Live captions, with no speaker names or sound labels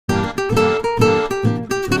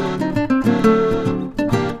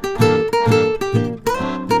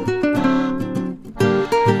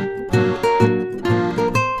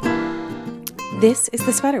This is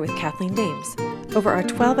The Sweater with Kathleen Dames. Over our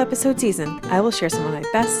 12-episode season, I will share some of my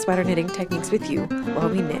best sweater knitting techniques with you while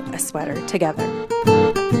we knit a sweater together.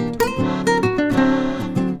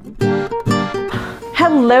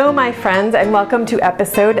 Hello, my friends, and welcome to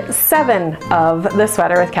episode 7 of The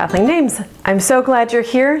Sweater with Kathleen Dames. I'm so glad you're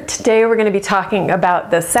here. Today we're going to be talking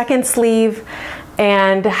about the second sleeve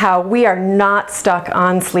and how we are not stuck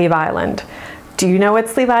on Sleeve Island. Do you know what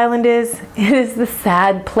Sleeve Island is? It is the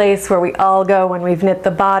sad place where we all go when we've knit the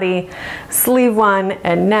body, sleeve 1,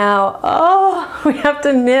 and now, we have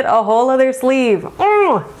to knit a whole other sleeve.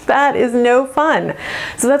 That is no fun.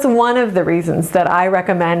 So that's one of the reasons that I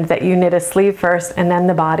recommend that you knit a sleeve first and then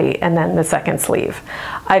the body and then the second sleeve.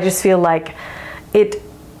 I just feel like it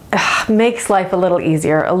makes life a little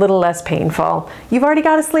easier, a little less painful. You've already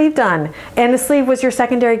got a sleeve done, and the sleeve was your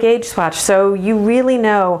secondary gauge swatch, so you really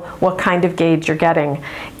know what kind of gauge you're getting,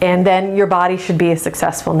 and then your body should be a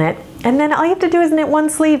successful knit. And then all you have to do is knit one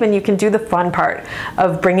sleeve, and you can do the fun part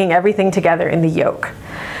of bringing everything together in the yoke.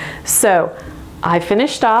 So I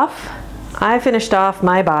finished off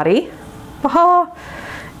my body,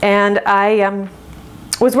 and I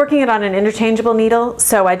was working it on an interchangeable needle,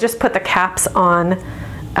 so I just put the caps on.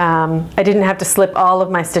 I didn't have to slip all of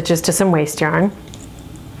my stitches to some waste yarn.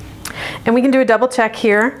 And we can do a double check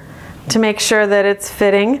here to make sure that it's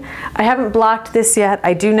fitting. I haven't blocked this yet.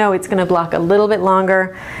 I do know it's going to block a little bit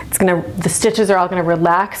longer. The stitches are all going to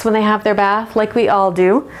relax when they have their bath, like we all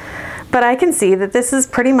do. But I can see that this is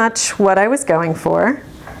pretty much what I was going for.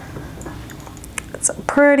 It's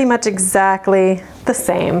pretty much exactly the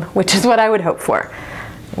same, which is what I would hope for.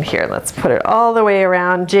 And here, let's put it all the way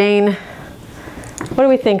around. Jane, what do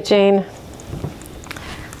we think, Jane?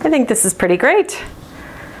 I think this is pretty great.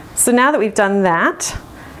 So now that we've done that,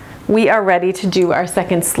 we are ready to do our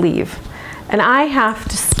second sleeve. And I have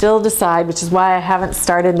to still decide, which is why I haven't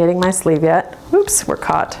started knitting my sleeve yet. Oops, we're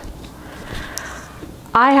caught.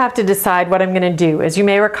 I have to decide what I'm going to do. As you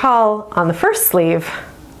may recall, on the first sleeve,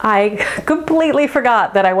 I completely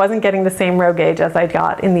forgot that I wasn't getting the same row gauge as I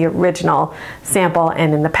got in the original sample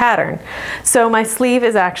and in the pattern. So my sleeve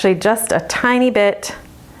is actually just a tiny bit,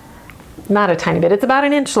 not a tiny bit, it's about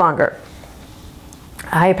an inch longer.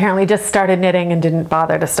 I apparently just started knitting and didn't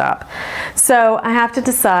bother to stop. So I have to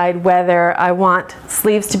decide whether I want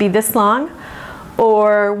sleeves to be this long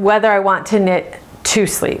or whether I want to knit 2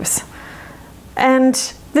 sleeves. And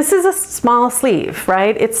this is a small sleeve,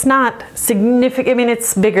 right? It's not significant. I mean,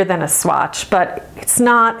 it's bigger than a swatch, but it's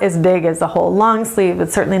not as big as the whole long sleeve.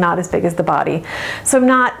 It's certainly not as big as the body. So I'm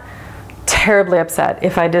not terribly upset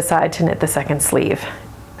if I decide to knit the second sleeve.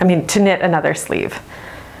 I mean, to knit another sleeve.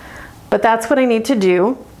 But that's what I need to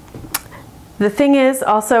do. The thing is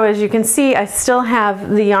also, as you can see, I still have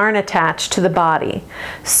the yarn attached to the body.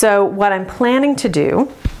 So what I'm planning to do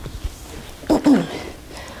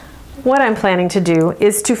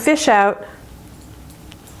is to fish out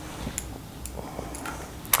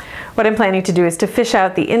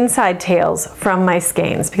the inside tails from my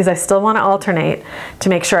skeins, because I still want to alternate to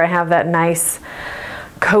make sure I have that nice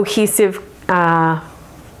cohesive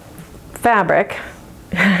fabric.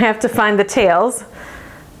 I have to find the tails,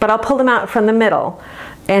 but I'll pull them out from the middle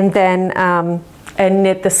and then and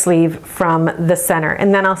knit the sleeve from the center.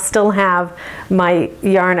 And then I'll still have my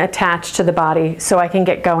yarn attached to the body so I can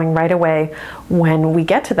get going right away when we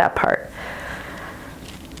get to that part.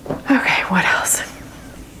 Okay, what else?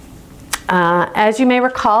 As you may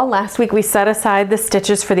recall, last week we set aside the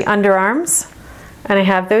stitches for the underarms, and I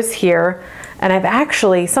have those here. And I've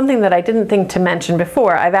actually, something that I didn't think to mention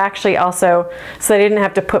before, I've actually also, so I didn't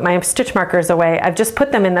have to put my stitch markers away, I've just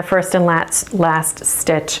put them in the first and last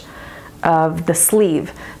stitch of the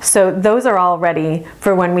sleeve. So those are all ready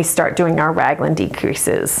for when we start doing our raglan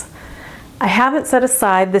decreases. I haven't set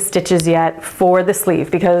aside the stitches yet for the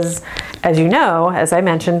sleeve because, as you know, as I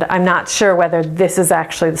mentioned, I'm not sure whether this is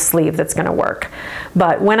actually the sleeve that's going to work.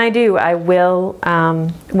 But when I do, I will,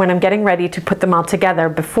 when I'm getting ready to put them all together,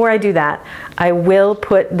 before I do that, I will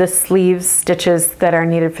put the sleeve stitches that are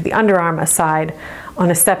needed for the underarm aside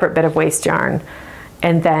on a separate bit of waste yarn,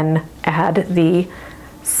 and then add the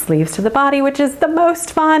sleeves to the body, which is the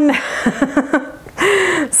most fun.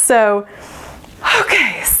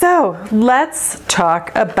 Okay, so let's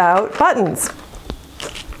talk about buttons.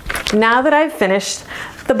 Now that I've finished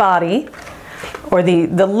the body, or the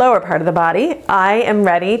lower part of the body, I am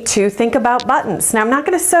ready to think about buttons. Now I'm not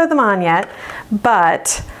going to sew them on yet,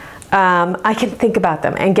 but I can think about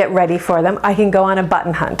them and get ready for them. I can go on a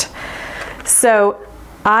button hunt. So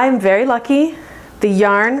I'm very lucky. The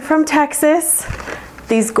yarn from Texas,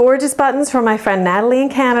 these gorgeous buttons from my friend Natalie in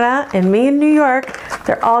Canada and me in New York,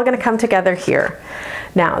 they're all going to come together here.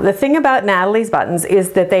 Now, the thing about Natalie's buttons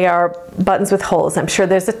is that they are buttons with holes. I'm sure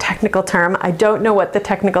there's a technical term. I don't know what the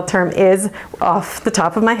technical term is off the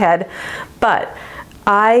top of my head, but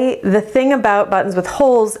the thing about buttons with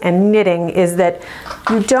holes and knitting is that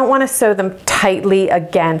you don't want to sew them tightly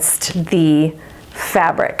against the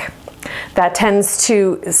fabric. That tends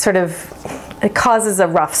to sort of, it causes a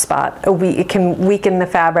rough spot. It can weaken the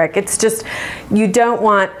fabric. It's just, you don't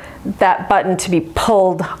want that button to be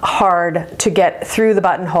pulled hard to get through the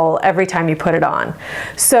buttonhole every time you put it on.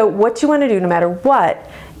 So what you want to do no matter what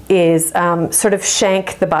is sort of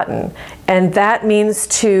shank the button. And that means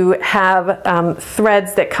to have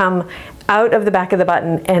threads that come out of the back of the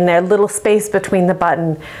button and there's a little space between the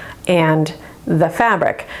button and the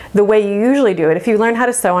fabric. The way you usually do it, if you learn how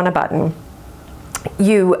to sew on a button,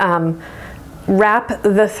 you wrap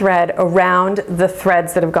the thread around the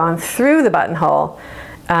threads that have gone through the buttonhole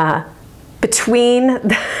between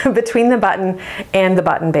the button and the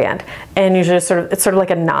button band, and usually it's sort of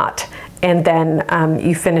like a knot, and then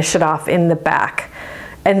you finish it off in the back.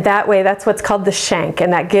 And that way, that's what's called the shank,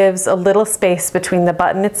 and that gives a little space between the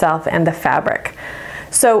button itself and the fabric.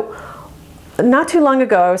 So not too long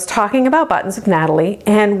ago, I was talking about buttons with Natalie,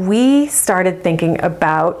 and we started thinking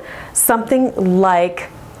about something like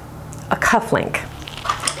a cufflink.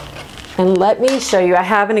 And let me show you, I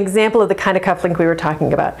have an example of the kind of cufflink we were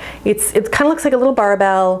talking about. It kind of looks like a little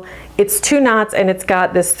barbell. It's 2 knots and it's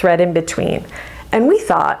got this thread in between. And we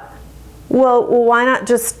thought, well, why not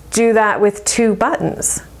just do that with 2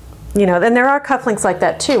 buttons? You know, and there are cufflinks like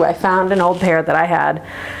that too. I found an old pair that I had.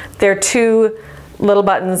 They're 2 little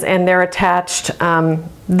buttons and they're attached.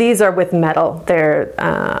 These are with metal.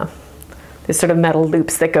 They're these sort of metal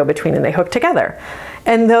loops that go between and they hook together.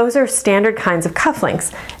 And those are standard kinds of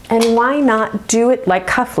cufflinks. And why not do it like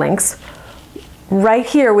cufflinks right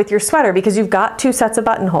here with your sweater, because you've got 2 sets of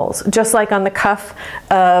buttonholes. Just like on the cuff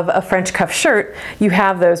of a French cuff shirt, you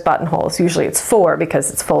have those buttonholes. Usually it's 4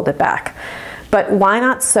 because it's folded back. But why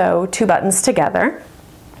not sew 2 buttons together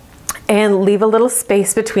and leave a little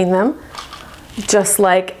space between them, just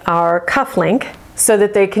like our cufflink, so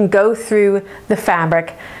that they can go through the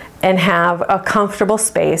fabric and have a comfortable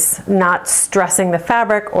space, not stressing the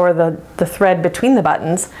fabric or the thread between the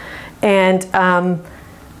buttons. And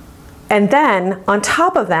then on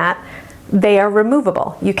top of that, they are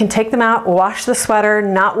removable. You can take them out, wash the sweater,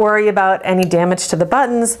 not worry about any damage to the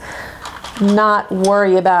buttons, not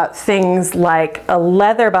worry about things like a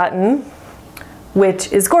leather button,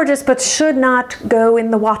 which is gorgeous but should not go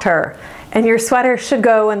in the water. And your sweater should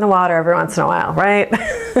go in the water every once in a while, right?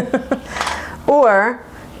 Or,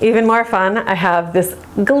 even more fun, I have this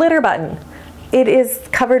glitter button. It is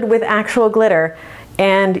covered with actual glitter,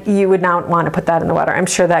 and you would not want to put that in the water. I'm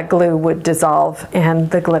sure that glue would dissolve and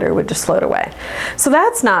the glitter would just float away. So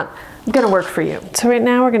that's not going to work for you. So right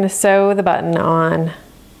now we're going to sew the button on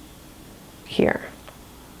here.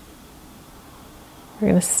 We're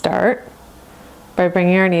going to start by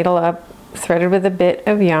bringing our needle up, threaded with a bit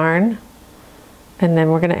of yarn, and then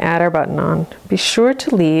we're going to add our button on. Be sure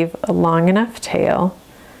to leave a long enough tail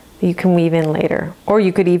that you can weave in later, or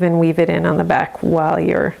you could even weave it in on the back while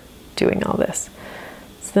you're doing all this.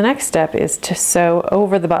 So the next step is to sew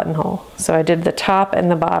over the buttonhole. So I did the top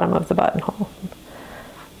and the bottom of the buttonhole.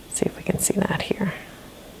 Let's see if we can see that here.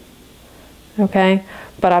 Okay,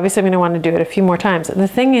 but obviously I'm going to want to do it a few more times. The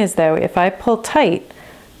thing is though, if I pull tight,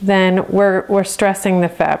 then we're stressing the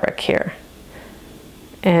fabric here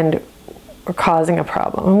and we're causing a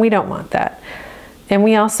problem, and we don't want that. And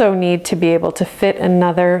we also need to be able to fit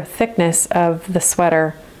another thickness of the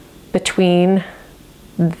sweater between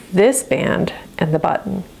this band and the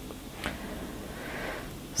button.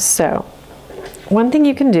 So one thing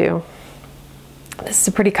you can do, this is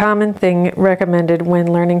a pretty common thing recommended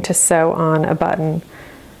when learning to sew on a button,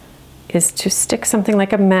 is to stick something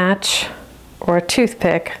like a match or a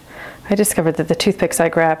toothpick. I discovered that the toothpicks I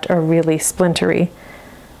grabbed are really splintery,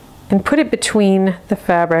 and put it between the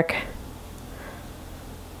fabric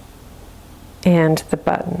and the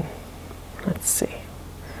button. Let's see.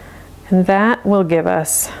 And that will give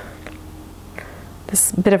us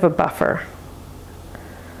this bit of a buffer.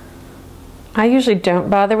 I usually don't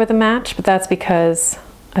bother with a match, but that's because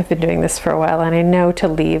I've been doing this for a while and I know to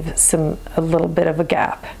leave a little bit of a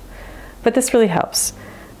gap. But this really helps.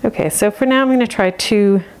 Okay, so for now I'm going to try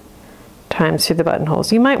 2 times through the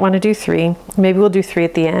buttonholes. You might want to do 3. Maybe we'll do 3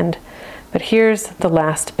 at the end. But here's the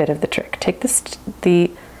last bit of the trick. Take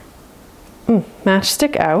the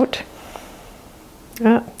matchstick out.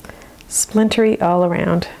 Splintery all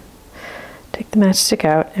around. Take the matchstick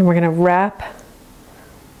out and we're going to wrap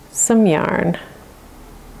some yarn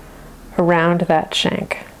around that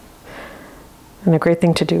shank. And a great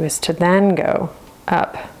thing to do is to then go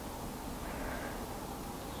up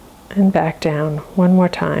and back down one more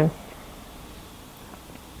time.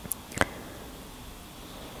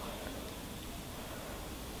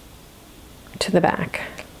 To the back.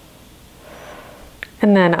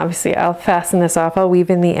 And then obviously I'll fasten this off. I'll weave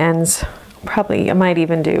in the ends. Probably I might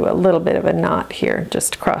even do a little bit of a knot here,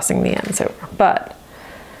 just crossing the ends over. But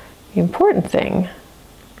the important thing,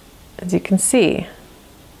 as you can see,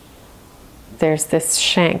 there's this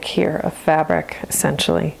shank here of fabric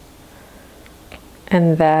essentially.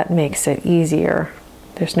 And that makes it easier.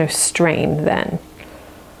 There's no strain then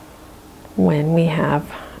when we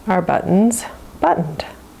have our buttons buttoned.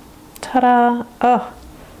 Ta-da! Oh,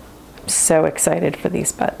 I'm so excited for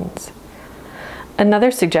these buttons.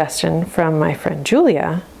 Another suggestion from my friend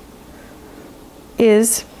Julia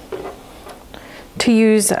is to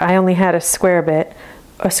use, I only had a square bit,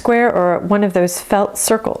 a square or one of those felt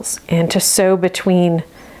circles, and to sew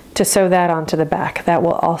that onto the back. That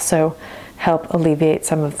will also help alleviate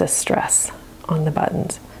some of the stress on the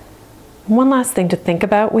buttons. One last thing to think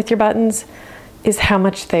about with your buttons is how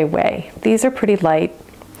much they weigh. These are pretty light.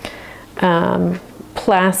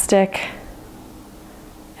 Plastic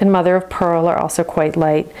and mother of pearl are also quite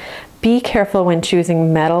light. Be careful when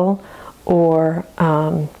choosing metal or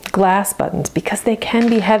glass buttons because they can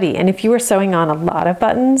be heavy, and if you are sewing on a lot of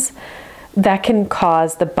buttons, that can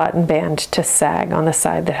cause the button band to sag on the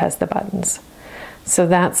side that has the buttons. So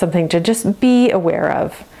that's something to just be aware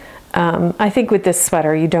of. I think with this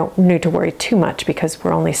sweater you don't need to worry too much because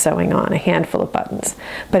we're only sewing on a handful of buttons.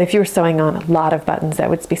 But if you were sewing on a lot of buttons, that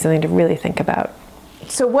would be something to really think about.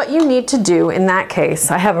 So what you need to do in that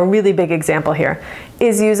case, I have a really big example here,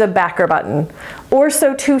 is use a backer button, or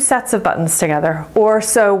sew 2 sets of buttons together, or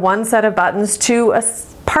sew 1 set of buttons to a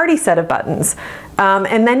party set of buttons.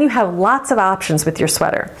 And then you have lots of options with your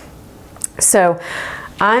sweater. So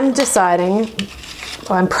I'm deciding,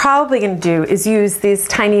 what I'm probably going to do is use these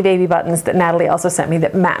tiny baby buttons that Natalie also sent me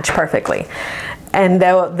that match perfectly. And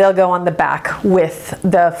they'll go on the back with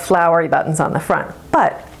the flowery buttons on the front.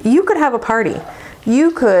 But you could have a party.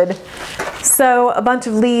 You could sew a bunch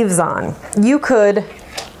of leaves on. You could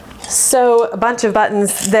sew a bunch of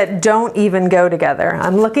buttons that don't even go together.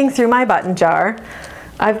 I'm looking through my button jar.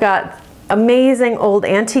 I've got amazing old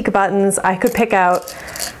antique buttons. I could pick out,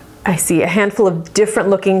 I see a handful of different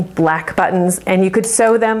looking black buttons, and you could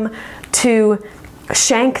sew them to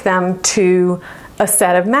shank them to a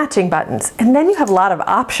set of matching buttons. And then you have a lot of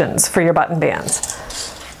options for your button bands.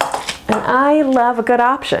 And I love a good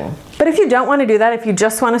option. But if you don't want to do that, if you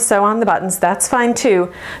just want to sew on the buttons, that's fine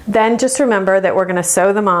too. Then just remember that we're going to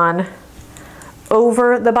sew them on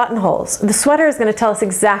over the buttonholes. The sweater is going to tell us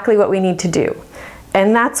exactly what we need to do.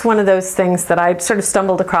 And that's one of those things that I sort of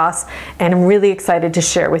stumbled across and I'm really excited to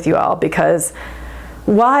share with you all, because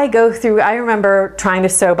why go through, I remember trying to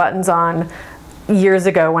sew buttons on years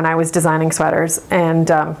ago when I was designing sweaters, and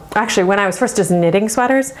actually when I was first just knitting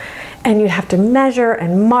sweaters, and you'd have to measure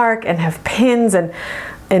and mark and have pins and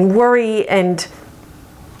worry, and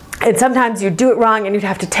sometimes you'd do it wrong and you'd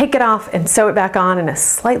have to take it off and sew it back on in a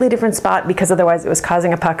slightly different spot because otherwise it was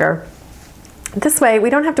causing a pucker. This way we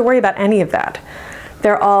don't have to worry about any of that.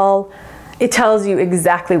 It tells you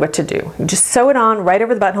exactly what to do. You just sew it on right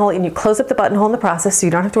over the buttonhole and you close up the buttonhole in the process, so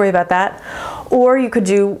you don't have to worry about that. Or you could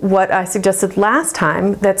do what I suggested last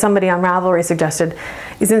time that somebody on Ravelry suggested,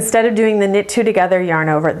 is instead of doing the knit 2 together, yarn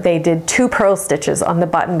over, they did 2 purl stitches on the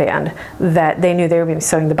button band that they knew they were going to be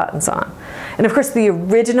sewing the buttons on. And of course the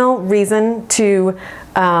original reason to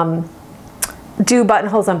do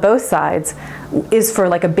buttonholes on both sides is for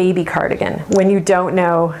like a baby cardigan, when you don't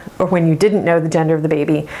know, or when you didn't know the gender of the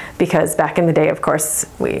baby, because back in the day, of course,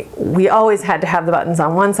 we always had to have the buttons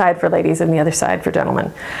on one side for ladies and the other side for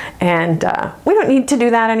gentlemen. And we don't need to do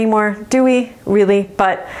that anymore, do we? Really?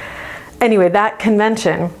 But anyway, that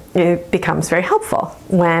convention, it becomes very helpful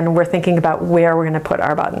when we're thinking about where we're going to put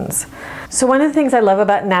our buttons. So one of the things I love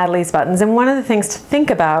about Natalie's buttons, and one of the things to think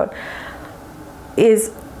about,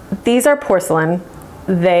 is these are porcelain.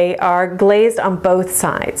 They are glazed on both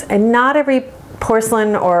sides, and not every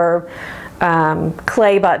porcelain or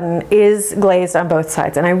clay button is glazed on both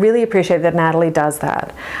sides, and I really appreciate that Natalie does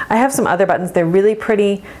that. I have some other buttons. They're really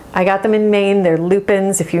pretty. I got them in Maine. They're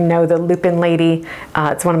lupins, if you know the Lupin Lady.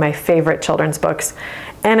 It's one of my favorite children's books.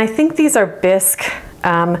 And I think these are bisque.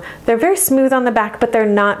 They're very smooth on the back, but they're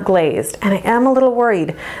not glazed. And I am a little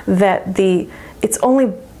worried that it's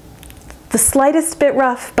only the slightest bit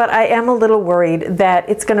rough, but I am a little worried that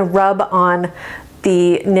it's going to rub on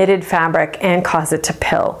the knitted fabric and cause it to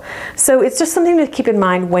pill. So it's just something to keep in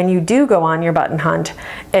mind when you do go on your button hunt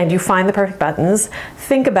and you find the perfect buttons.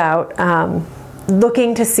 Think about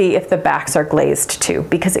looking to see if the backs are glazed too,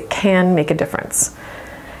 because it can make a difference.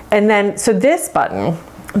 And then, so this button,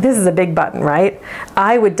 this is a big button, right?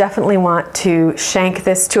 I would definitely want to shank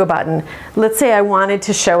this to a button. Let's say I wanted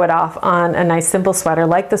to show it off on a nice simple sweater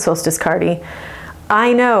like the Solstice Cardi.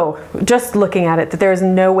 I know, just looking at it, that there is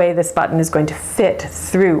no way this button is going to fit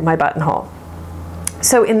through my buttonhole.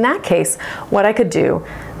 So in that case, what I could do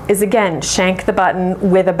is, again, shank the button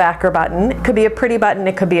with a backer button. It could be a pretty button,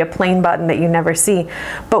 it could be a plain button that you never see.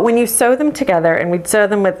 But when you sew them together, and we'd sew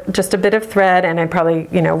them with just a bit of thread, and I'd probably,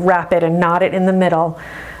 you know, wrap it and knot it in the middle,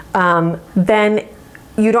 then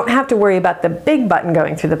you don't have to worry about the big button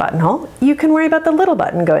going through the buttonhole. You can worry about the little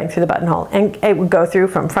button going through the buttonhole, and it would go through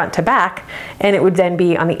from front to back, and it would then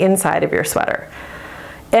be on the inside of your sweater.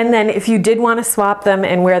 And then if you did want to swap them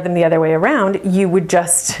and wear them the other way around, you would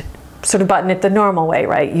just sort of button it the normal way,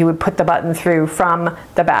 right? You would put the button through from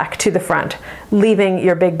the back to the front, leaving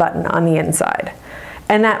your big button on the inside.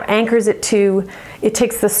 And that anchors it to, it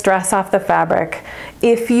takes the stress off the fabric.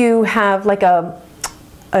 If you have like a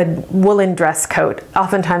woolen dress coat,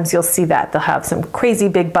 oftentimes you'll see that. They'll have some crazy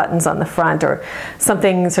big buttons on the front or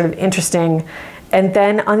something sort of interesting. And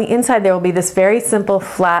then on the inside there will be this very simple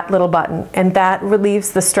flat little button, and that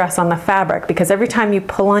relieves the stress on the fabric, because every time you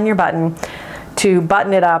pull on your button to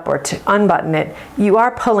button it up or to unbutton it, you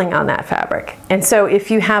are pulling on that fabric. And so if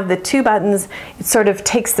you have the two buttons, it sort of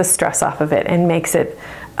takes the stress off of it and makes it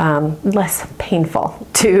less painful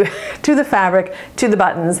to the fabric, to the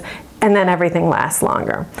buttons, and then everything lasts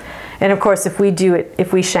longer. And of course, if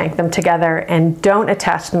we shank them together and don't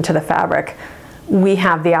attach them to the fabric, we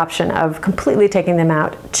have the option of completely taking them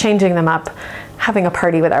out, changing them up, having a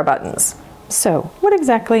party with our buttons. So what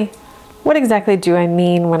exactly do I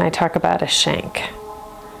mean when I talk about a shank?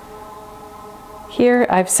 Here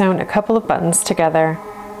I've sewn a couple of buttons together,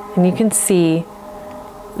 and you can see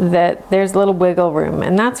that there's a little wiggle room,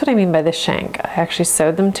 and that's what I mean by the shank. I actually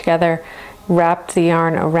sewed them together, wrapped the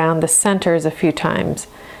yarn around the centers a few times,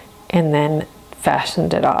 and then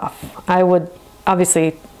fastened it off. I would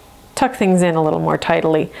obviously tuck things in a little more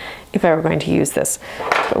tightly if I were going to use this.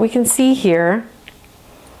 But we can see here,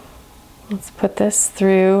 let's put this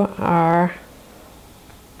through our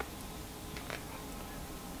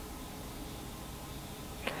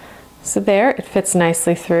so there, it fits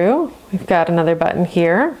nicely through. We've got another button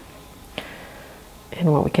here.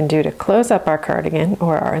 And what we can do to close up our cardigan,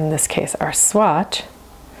 or in this case our swatch,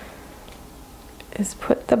 is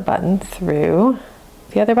put the button through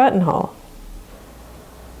the other buttonhole.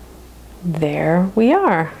 There we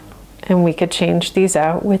are. And we could change these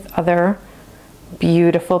out with other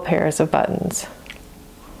beautiful pairs of buttons.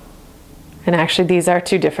 And actually these are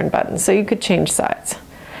two different buttons, so you could change sides.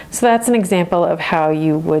 So that's an example of how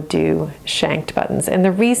you would do shanked buttons. And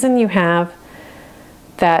the reason you have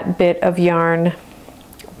that bit of yarn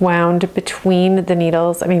wound between the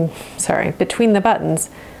needles, between the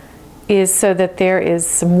buttons, is so that there is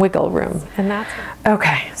some wiggle room. And that's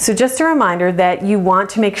okay. So just a reminder that you want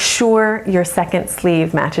to make sure your second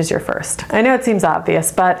sleeve matches your first. I know it seems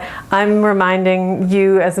obvious, but I'm reminding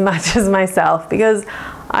you as much as myself, because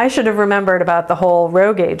I should have remembered about the whole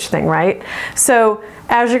row gauge thing, right? So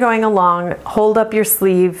as you're going along, hold up your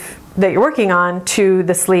sleeve that you're working on to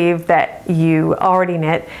the sleeve that you already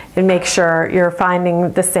knit, and make sure you're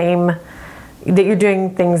finding the same, that you're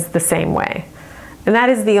doing things the same way. And that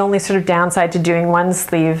is the only sort of downside to doing one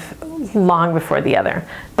sleeve long before the other.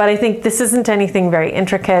 But I think this isn't anything very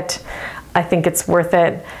intricate. I think it's worth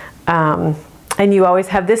it. And you always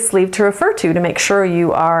have this sleeve to refer to make sure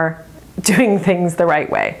you are doing things the right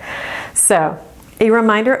way. So a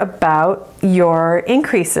reminder about your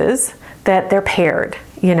increases, that they're paired,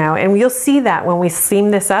 you know, and you'll see that when we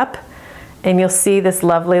seam this up, and you'll see this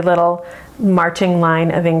lovely little marching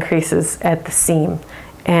line of increases at the seam.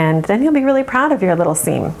 And then you'll be really proud of your little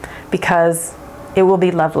seam, because it will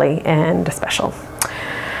be lovely and special.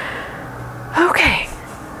 Okay,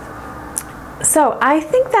 so I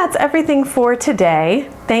think that's everything for today.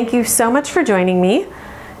 Thank you so much for joining me.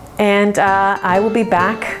 And I will be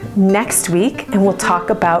back next week, and we'll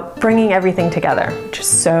talk about bringing everything together, which is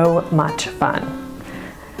so much fun.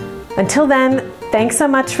 Until then, thanks so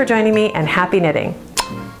much for joining me, and happy knitting.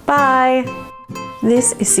 Bye.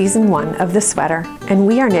 This is season 1 of The Sweater, and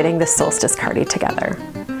we are knitting the Solstice Cardi together.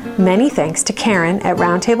 Many thanks to Karen at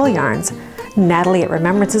Roundtable Yarns, Natalie at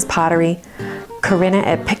Remembrances Pottery, Corinna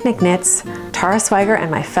at Picnic Knits, Tara Swiger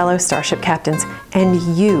and my fellow Starship captains, and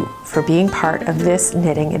you for being part of this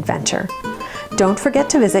knitting adventure. Don't forget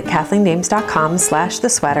to visit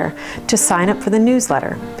KathleenDames.com/thesweater to sign up for the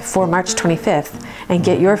newsletter before March 25th and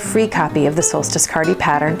get your free copy of the Solstice Cardi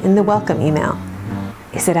pattern in the welcome email.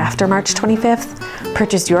 Is it after March 25th?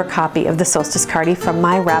 Purchase your copy of the Solstice Cardi from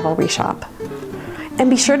my Ravelry shop. And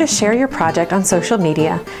be sure to share your project on social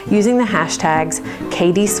media using the hashtags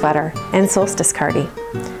KDSweater and Solstice Cardi.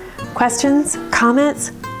 Questions?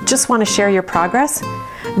 Comments? Just want to share your progress?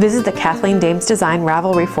 Visit the Kathleen Dames Design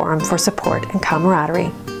Ravelry forum for support and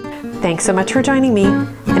camaraderie. Thanks so much for joining me,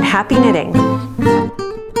 and happy knitting!